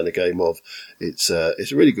turn down a game of. It's a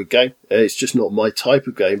really good game. It's just not my type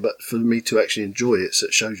of game, but for me to actually enjoy it, so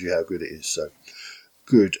it shows you how good it is. So,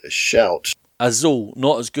 good shout. Azul,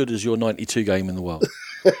 not as good as your 92 game in the world.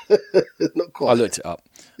 Not quite. I looked it up.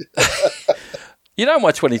 You know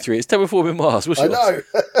my 23, it's Terraforming Mars. What's yours?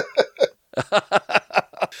 I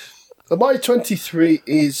know. My 23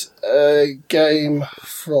 is a game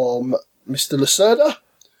from Mr. Lacerda.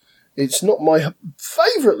 It's not my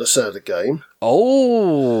favourite Lacerda game.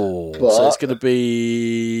 Oh, so it's going to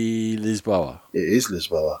be Lisboa. It is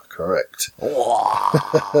Lisboa, correct.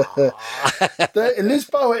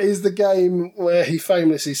 Lisboa is the game where he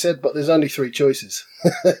famously said, but there's only 3 choices.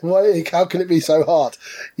 How can it be so hard?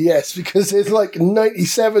 Yes, because there's like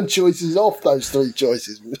 97 choices off those 3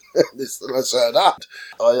 choices. Mr. Lacerda.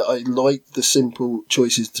 I like the simple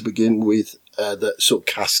choices to begin with. That sort of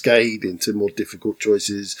cascade into more difficult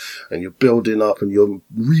choices, and you're building up and you're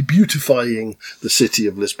re-beautifying the city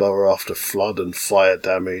of Lisboa after flood and fire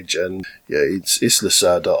damage. And yeah, it's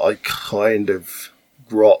Lacerda. I kind of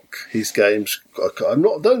grok his games. I'm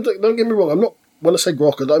not. Don't get me wrong. I'm not. When I say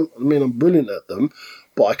grok, I mean I'm brilliant at them,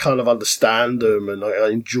 but I kind of understand them and I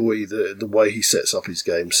enjoy the way he sets up his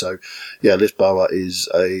game. So yeah, Lisboa is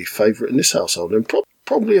a favourite in this household, and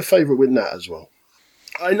probably a favourite with Nat as well.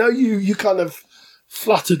 I know you kind of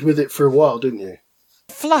fluttered with it for a while, didn't you?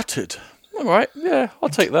 Fluttered? All right, yeah, I'll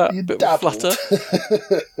take that. You bit of flutter.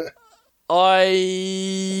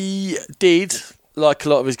 I did, like a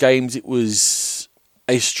lot of his games, it was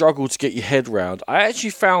a struggle to get your head around. I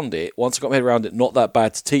actually found it, once I got my head around it, not that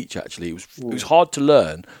bad to teach, actually. It was hard to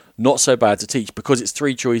learn, not so bad to teach, because it's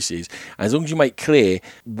 3 choices. And as long as you make clear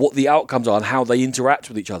what the outcomes are and how they interact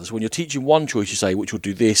with each other. So when you're teaching one choice, you say, which will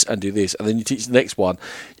do this, and then you teach the next one.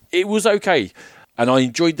 It was okay. And I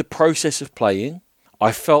enjoyed the process of playing.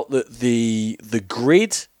 I felt that the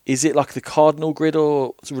grid, is it like the cardinal grid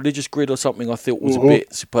or religious grid or something, I thought was a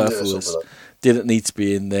bit superfluous. Yeah, didn't need to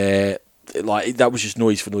be in there. Like, that was just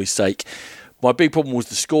noise for noise sake. My big problem was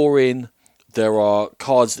the scoring. There are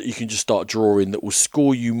cards that you can just start drawing that will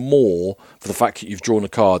score you more for the fact that you've drawn a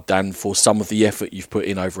card than for some of the effort you've put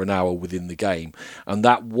in over an hour within the game. And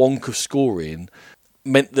that wonk of scoring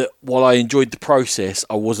meant that while I enjoyed the process,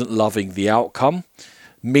 I wasn't loving the outcome,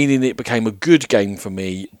 meaning it became a good game for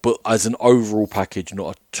me, but as an overall package,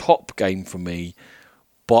 not a top game for me.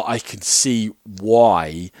 But I can see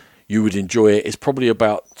why you would enjoy it. It's probably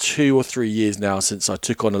about 2 or 3 years now since I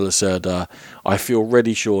took on a Lacerda. I feel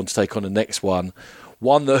ready, Sean, to take on the next one.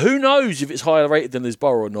 One that, who knows if it's higher rated than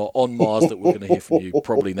Lisboa or not, on Mars, that we're going to hear from you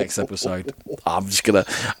probably next episode. I'm just going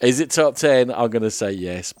to... Is it top 10? I'm going to say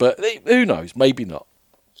yes. But who knows? Maybe not.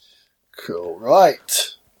 Cool.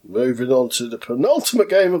 Right. Moving on to the penultimate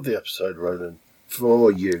game of the episode, Ronan, for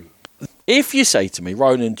you. If you say to me,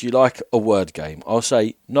 Ronan, do you like a word game? I'll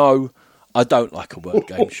say, no, I don't like a word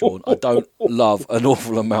game, Sean. I don't love an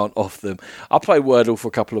awful amount of them. I played Wordle for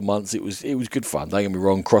a couple of months. It was good fun. Don't get me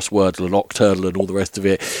wrong. Crosswordle and Octurdle and all the rest of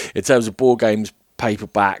it. In terms of board games,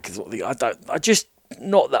 paperback, I don't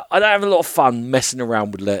have a lot of fun messing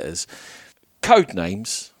around with letters.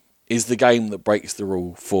 Codenames is the game that breaks the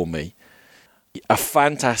rule for me. A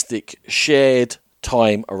fantastic shared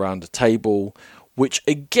time around a table, which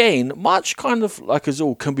again, much kind of like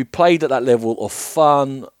Azul, can be played at that level of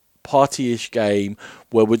fun, party-ish game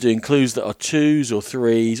where we're doing clues that are 2s or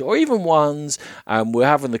 3s or even 1s, and we're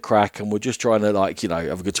having the crack and we're just trying to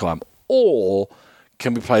have a good time. Or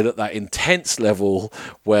can be played at that intense level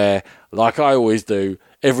where, like I always do,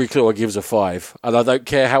 every clue I give is a 5, and I don't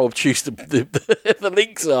care how obtuse the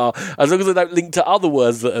links are, as long as I don't link to other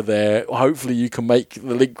words that are there. Hopefully you can make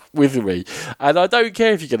the link with me, and I don't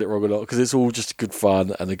care if you get it wrong or not, because it's all just good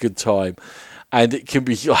fun and a good time, and it can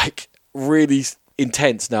be like really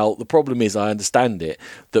intense. Now the problem is, I understand it,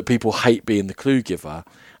 that people hate being the clue giver,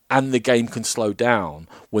 and the game can slow down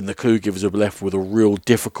when the clue givers are left with a real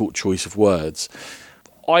difficult choice of words.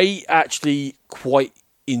 I actually quite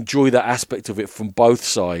enjoy that aspect of it from both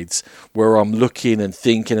sides, where I'm looking and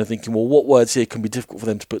thinking, well, what words here can be difficult for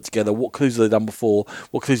them to put together? What clues have they done before?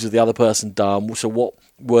 What clues has the other person done? So what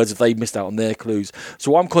words have they missed out on their clues?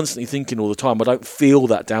 So I'm constantly thinking all the time. I don't feel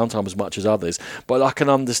that downtime as much as others, but I can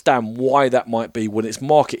understand why that might be when it's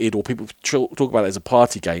marketed or people talk about it as a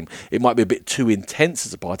party game. It might be a bit too intense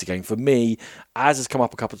as a party game. For me, as has come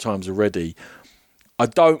up a couple of times already, I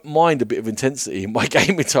don't mind a bit of intensity in my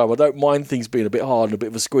gaming time. I don't mind things being a bit hard and a bit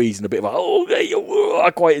of a squeeze and a bit of I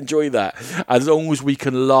quite enjoy that. As long as we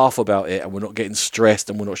can laugh about it and we're not getting stressed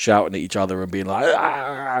and we're not shouting at each other and being like,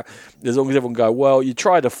 as long as everyone go, well, you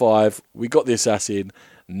tried a 5, we got the assassin,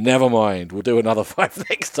 never mind, we'll do another 5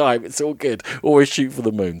 next time. It's all good. Always shoot for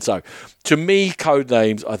the moon. So, to me,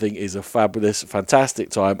 Codenames, I think, is a fabulous, fantastic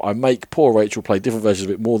time. I make poor Rachel play different versions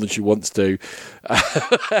of it more than she wants to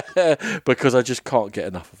because I just can't get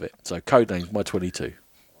enough of it. So, Codenames, my 22.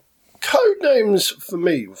 Codenames, for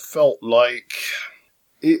me, felt like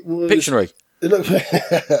it was... Pictionary.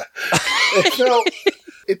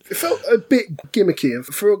 It felt a bit gimmicky, and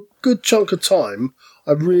for a good chunk of time,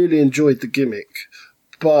 I really enjoyed the gimmick.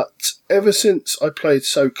 But ever since I played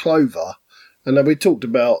So Clover, and then we talked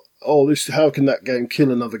about, how can that game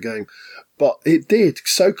kill another game? But it did.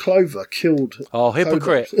 So Clover killed... Oh,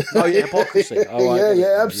 hypocrite. Hypocrisy.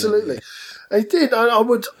 Oh, absolutely. It did. I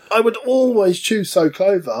would always choose So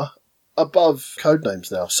Clover above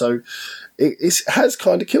Codenames now. So it has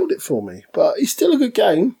kind of killed it for me. But it's still a good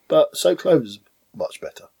game, but So Clover's much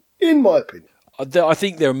better, in my opinion. I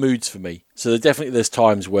think there are moods for me. So there's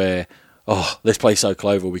times where... let's play So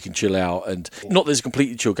Clover, we can chill out. And not that it's a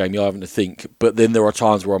completely chill game, you're having to think, but then there are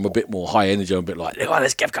times where I'm a bit more high energy. I'm a bit like,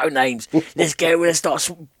 let's get Codenames. Let's start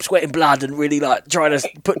sweating blood and really like trying to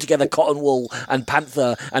put together Cotton Wool and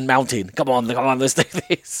Panther and Mountain. Come on, let's do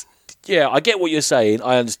this. Yeah, I get what you're saying.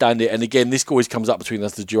 I understand it. And again, this always comes up between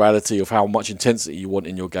us, the duality of how much intensity you want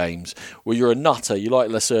in your games. Well, you're a nutter. You like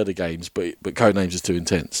Lacerda games, but Codenames is too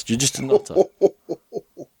intense. You're just a nutter.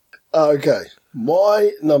 Okay.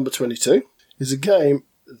 My number 22 is a game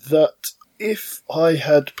that if I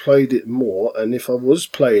had played it more, and if I was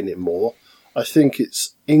playing it more, I think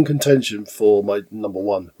it's in contention for my number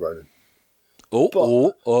 1, Ronan.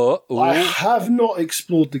 I have not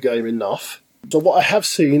explored the game enough. So what I have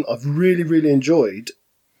seen, I've really, really enjoyed,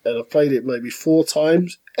 and I've played it maybe 4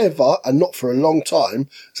 times ever, and not for a long time.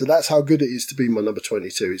 So that's how good it is to be my number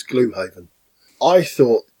 22. It's Gloomhaven. I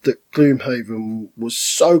thought that Gloomhaven was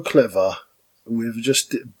so clever, with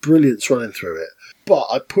just brilliance running through it. But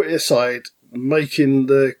I put it aside, making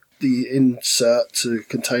the insert to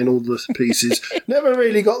contain all the pieces. Never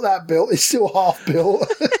really got that built. It's still half built.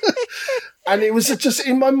 And it was just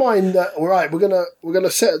in my mind that, all right, we're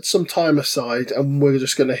gonna set some time aside and we're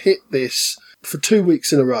just gonna hit this for 2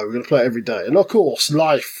 weeks in a row. We're gonna play it every day. And of course,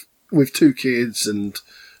 life with 2 kids and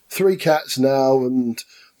 3 cats now and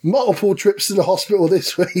multiple trips to the hospital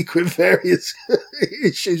this week with various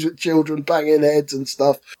issues with children banging heads and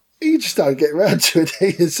stuff. You just don't get around to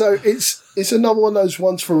it. So it's another one of those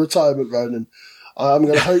ones for retirement, Ronan. I'm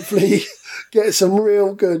going to hopefully get some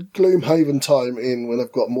real good Gloomhaven time in when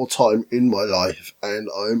I've got more time in my life, and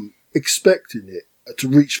I'm expecting it to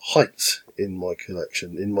reach heights in my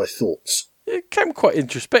collection, in my thoughts. It came quite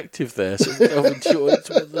introspective there, sort of delving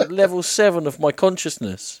into the level 7 of my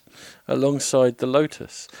consciousness alongside the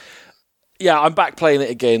Lotus. Yeah, I'm back playing it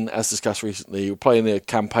again, as discussed recently. We're playing the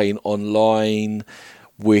campaign online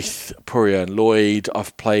with Puria and Lloyd.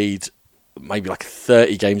 I've played maybe like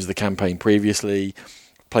 30 games of the campaign previously.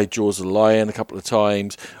 Played Jaws of the Lion a couple of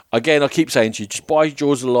times. Again, I keep saying to you, just buy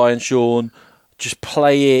Jaws of the Lion, Sean. Just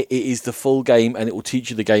play it. It is the full game, and it will teach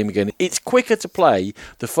you the game again. It's quicker to play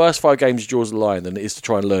the first 5 games of Jaws of the Lion than it is to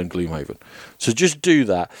try and learn Gloomhaven. So just do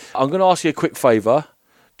that. I'm going to ask you a quick favour.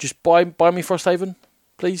 Just buy me Frosthaven,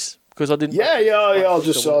 please, because I didn't. Yeah. I'll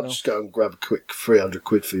just go and grab a quick 300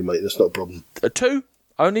 quid for you, mate. That's not a problem. 2,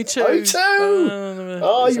 only 2. Only 2.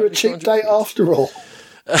 You're a cheap date after all.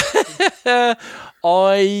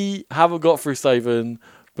 I haven't got Frosthaven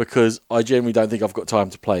because I generally don't think I've got time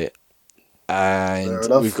to play it.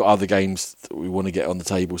 And we've got other games that we want to get on the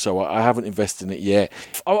table, so I haven't invested in it yet.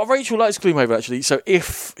 Rachel likes Gloomhaven, actually, so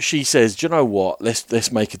if she says, do you know what,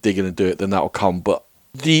 let's make a dig in and do it, then that'll come. But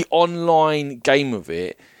the online game of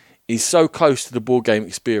it is so close to the board game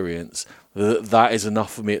experience that is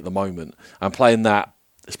enough for me at the moment. I'm playing that.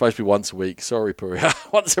 It's supposed to be once a week. Sorry, Puria.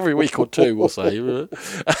 Once every week or 2, we'll say.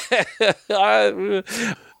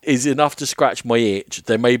 Is enough to scratch my itch.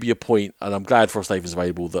 There may be a point, and I'm glad Frosthaven's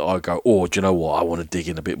available, that I go, do you know what? I want to dig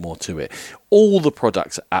in a bit more to it. All the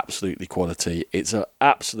products are absolutely quality. It's an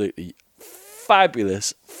absolutely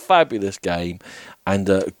fabulous, fabulous game, and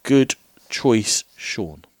a good choice,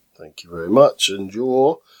 Sean. Thank you very much. And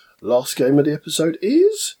your last game of the episode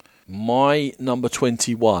is? My number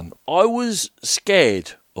 21. I was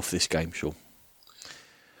scared of this game, Sean.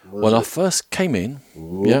 When I first came in,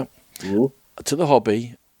 to the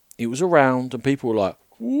hobby, it was around and people were like,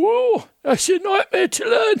 whoa, that's a nightmare to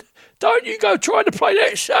learn. Don't you go trying to play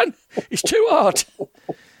that, son. It's too hard.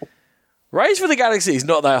 Race for the Galaxy is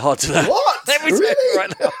not that hard to learn. What? Let me tell Really? you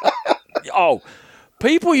right now. Oh,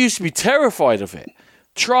 people used to be terrified of it.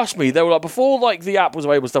 Trust me, they were like, before like the app was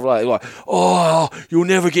available, stuff like that, like, oh, you'll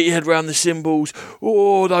never get your head around the symbols.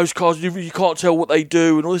 Oh, those cards, you can't tell what they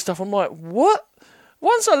do and all this stuff. I'm like, what?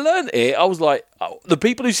 Once I learned it, I was like, the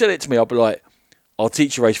people who said it to me, I'll be like, I'll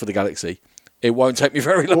teach you Race for the Galaxy. It won't take me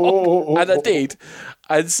very long. And I did.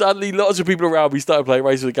 And suddenly lots of people around me started playing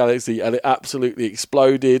Race for the Galaxy and it absolutely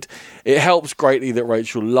exploded. It helps greatly that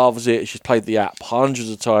Rachel loves it. She's played the app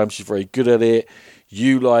hundreds of times. She's very good at it.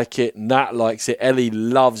 You like it. Nat likes it. Ellie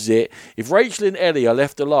loves it. If Rachel and Ellie are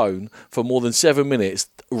left alone for more than 7 minutes,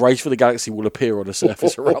 Race for the Galaxy will appear on the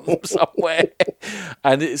surface around them somewhere.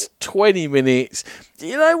 And it's 20 minutes.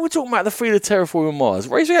 You know, we're talking about the feel of Terraforming Mars.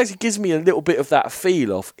 Race for the Galaxy gives me a little bit of that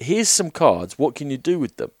feel of, here's some cards. What can you do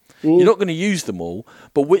with them? You're not going to use them all,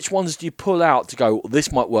 but which ones do you pull out to go,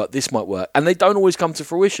 this might work, this might work? And they don't always come to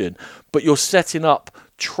fruition, but you're setting up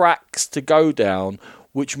tracks to go down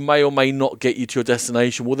which may or may not get you to your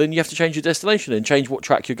destination. Well, then you have to change your destination and change what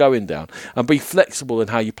track you're going down and be flexible in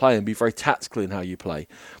how you play and be very tactical in how you play.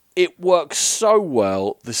 It works so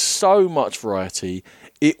well. There's so much variety.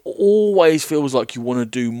 It always feels like you want to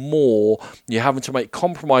do more. You're having to make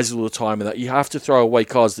compromises all the time and that you have to throw away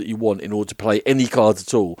cards that you want in order to play any cards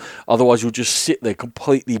at all. Otherwise, you'll just sit there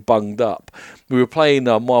completely bunged up. We were playing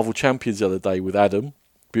Marvel Champions the other day with Adam.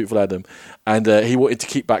 Beautiful Adam, and he wanted to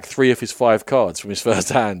keep back 3 of his 5 cards from his first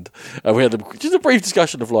hand, and we had just a brief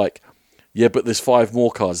discussion of like, yeah, but there's 5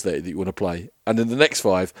 more cards there that you want to play, and then the next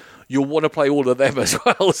 5 you'll want to play all of them as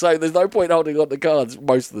well, so there's no point holding on the cards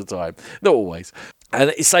most of the time, not always.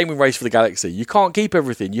 And it's same with Race for the Galaxy. You can't keep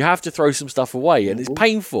everything, you have to throw some stuff away, and it's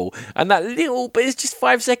painful, and that little bit is just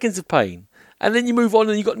 5 seconds of pain. And then you move on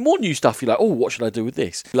and you've got more new stuff. You're like, oh, what should I do with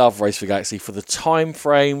this? Love Race for the Galaxy for the time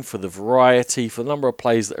frame, for the variety, for the number of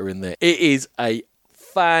plays that are in there. It is a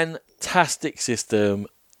fantastic system.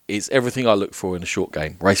 It's everything I look for in a short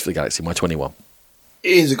game. Race for the Galaxy, my 21.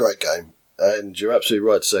 It is a great game. And you're absolutely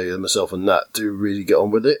right to say that myself and Nat do really get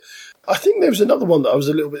on with it. I think there was another one that I was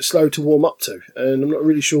a little bit slow to warm up to. And I'm not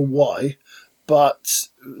really sure why. But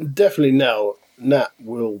definitely now, Nat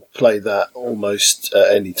will play that almost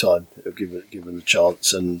at any time, given the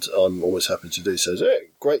chance, and I'm always happy to do so. So,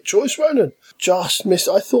 great choice, Ronan. Just missed.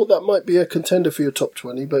 I thought that might be a contender for your top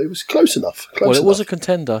 20, but it was close enough. It was a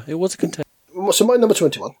contender. So my number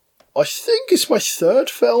 21. I think it's my third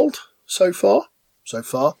Feld so far.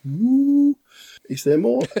 Ooh. Is there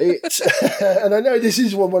more? And I know this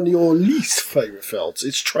is one of your least favourite Felds.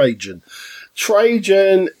 It's Trajan.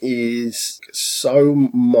 Trajan is so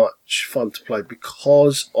much fun to play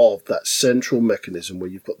because of that central mechanism where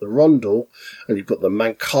you've got the Rondel and you've got the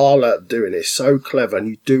Mancala doing it. So clever, and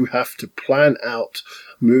you do have to plan out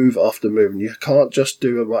move after move, and you can't just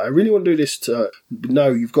do it right. I really want to do this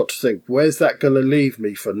no, you've got to think, where's that going to leave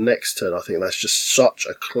me for next turn? I think that's just such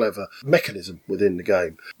a clever mechanism within the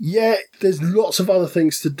game. Yeah, there's lots of other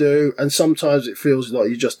things to do, and sometimes it feels like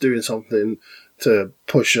you're just doing something to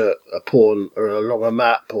push a pawn or along a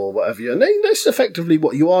map or whatever. And that's effectively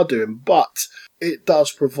what you are doing, but it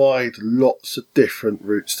does provide lots of different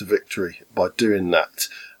routes to victory by doing that.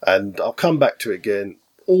 And I'll come back to it again.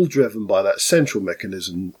 All driven by that central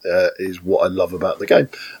mechanism is what I love about the game.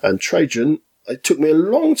 And Trajan, it took me a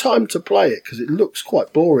long time to play it because it looks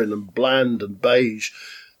quite boring and bland and beige.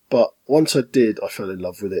 But once I did, I fell in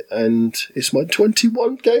love with it. And it's my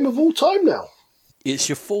 21 game of all time now. It's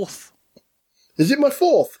your 4th. Is it my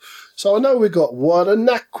 4th? So I know we got What an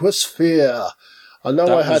Aquasphere. I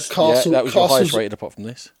know I had Castle. Yeah, that was your highest rated apart from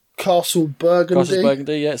this. Castle Burgundy. Castle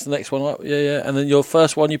Burgundy, yeah, it's the next one up. Yeah. And then your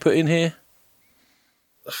first one you put in here?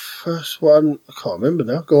 The first one, I can't remember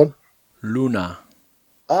now. Go on. Luna.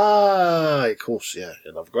 Ah, of course, yeah.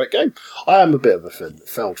 Another great game. I am a bit of a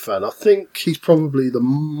Feld fan. I think he's probably the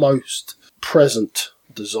most present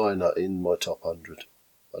designer in my top 100.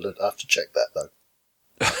 I'd have to check that, though.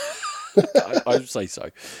 I would say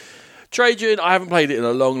so. Trajan, I haven't played it in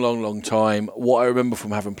a long time. What I remember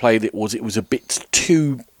from having played it was a bit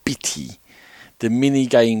too bitty. The mini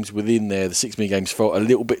games within there, the 6 mini games, felt a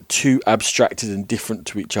little bit too abstracted and different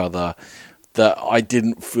to each other, that I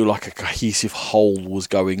didn't feel like a cohesive whole was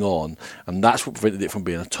going on, and that's what prevented it from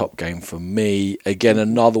being a top game for me. Again,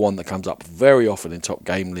 another one that comes up very often in top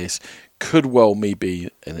game lists. Could well be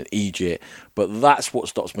in an Egypt, but that's what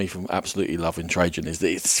stops me from absolutely loving Trajan, is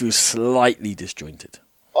that it's slightly disjointed.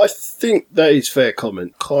 I think that is fair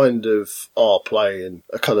comment. Kind of are playing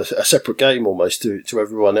a kind of a separate game almost to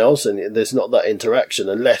everyone else, and there's not that interaction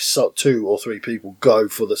unless 2 or 3 people go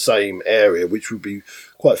for the same area, which would be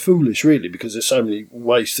quite foolish, really, because there's so many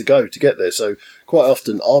ways to go to get there. So quite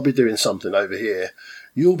often I'll be doing something over here,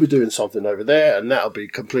 you'll be doing something over there, and that'll be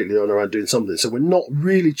completely on our own doing something. So we're not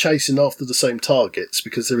really chasing after the same targets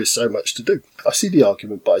because there is so much to do. I see the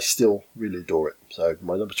argument, but I still really adore it. So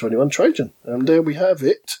my number 21, Trajan. And there we have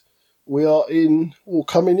it. We are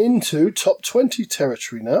coming into top 20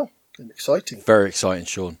 territory now. Getting exciting. Very exciting,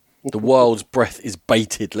 Sean. The world's breath is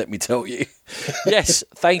bated, let me tell you. Yes,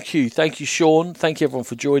 thank you. Thank you, Sean. Thank you, everyone,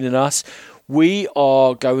 for joining us. We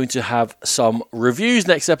are going to have some reviews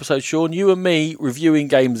next episode, Sean. You and me reviewing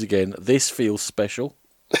games again. This feels special.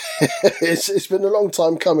 It's been a long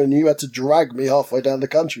time coming. You had to drag me halfway down the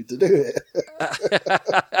country to do it.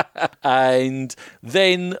 And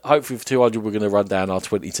then, hopefully for 200, we're going to run down our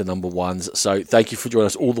 20 to number ones. So thank you for joining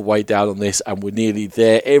us all the way down on this, and we're nearly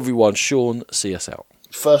there. Everyone, Sean, see us out.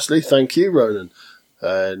 Firstly, thank you, Ronan.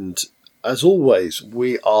 And as always,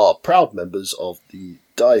 we are proud members of the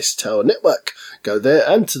Dice Tower Network. Go there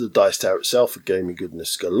and to the Dice Tower itself for gaming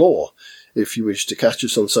goodness galore. If you wish to catch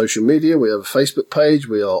us on social media, we have a Facebook page,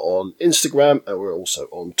 we are on Instagram, and we're also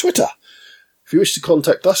on Twitter. If you wish to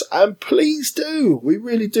contact us, and please do, we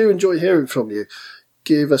really do enjoy hearing from you.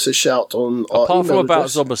 Give us a shout on our Apart from email about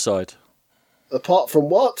address. Zombicide. Apart from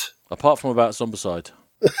what? Apart from about Zombicide.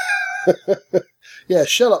 Yeah,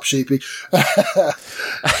 shut up, sheepy.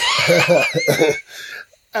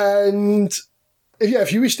 And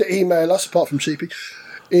if you wish to email us, apart from sheepy,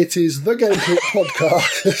 it is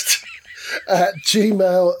thegamepitpodcast at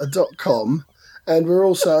gmail.com, and we're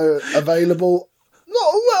also available,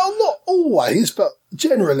 not always, but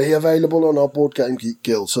generally available on our Board Game Geek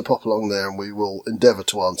Guild, so pop along there and we will endeavour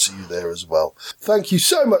to answer you there as well. Thank you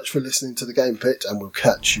so much for listening to The Game Pit, and we'll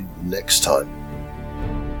catch you next time.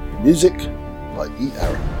 Music by E.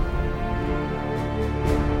 Aaron.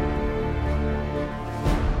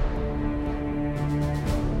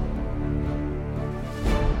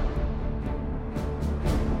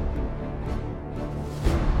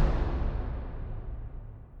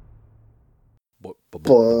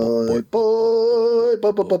 Bye, bye,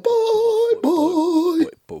 bye, bye, bye, bye.